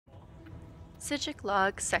Psijic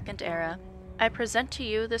Log 2nd Era. I present to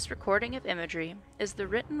you this recording of imagery as the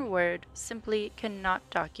written word simply cannot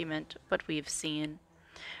document what we've seen.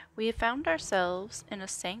 We have found ourselves in a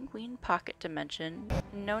sanguine pocket dimension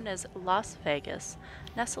known as Las Vegas,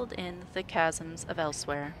 nestled in the chasms of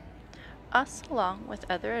elsewhere. Us, along with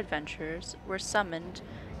other adventurers, were summoned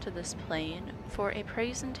to this plane for a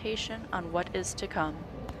presentation on what is to come.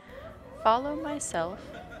 Follow myself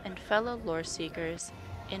and fellow Loreseekers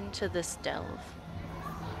into this delve.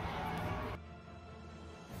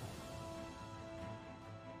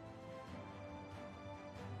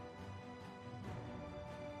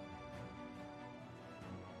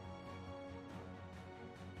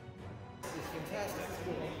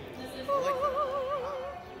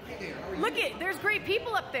 Look it, there's great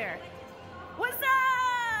people up there. What's up?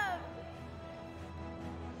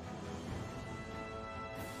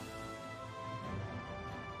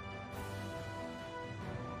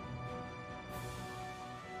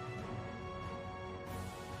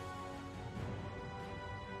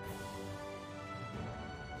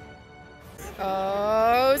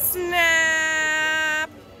 Oh,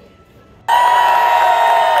 snap!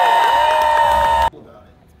 About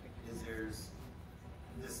it is there's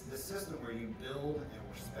this system where you build and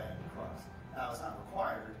will spend across. Now it's not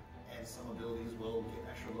required, and some abilities will get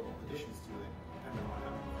extra little additions to it depending on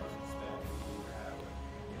how many cards you spend. You either have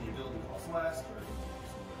the ability costs less, or it can give you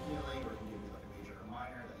some more healing, or it can give you like a major or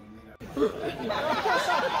minor that you may not.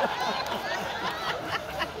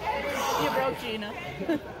 You broke Gina.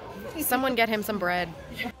 Someone get him some bread.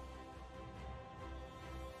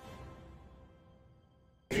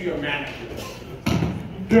 To your manager.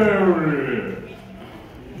 Darian!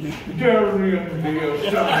 Darian,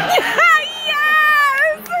 dear son.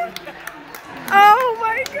 Yes! Oh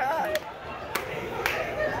my god.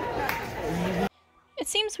 It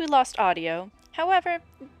seems we lost audio. However,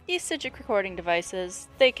 these Psijic recording devices,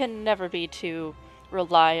 they can never be too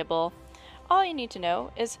reliable. All you need to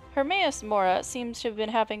know is Hermaeus Mora seems to have been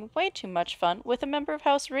having way too much fun with a member of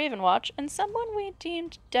House Ravenwatch and someone we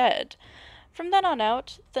deemed dead. From then on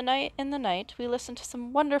out, the night, we listened to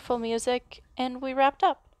some wonderful music, and we wrapped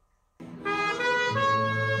up.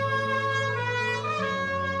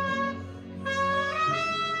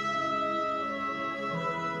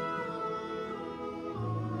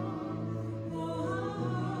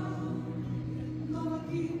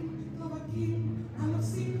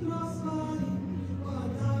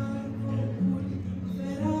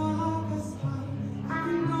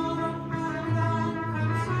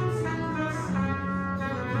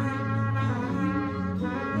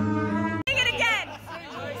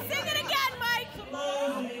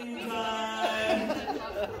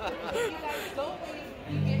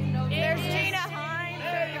 There's Gina. Hi.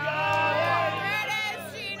 There you go. There it is,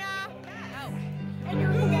 Gina. Oh. And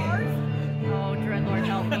you're yours? Oh, Dreadlord,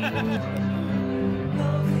 help me.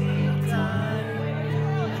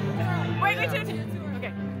 Wait,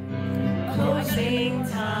 okay. Closing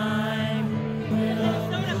time.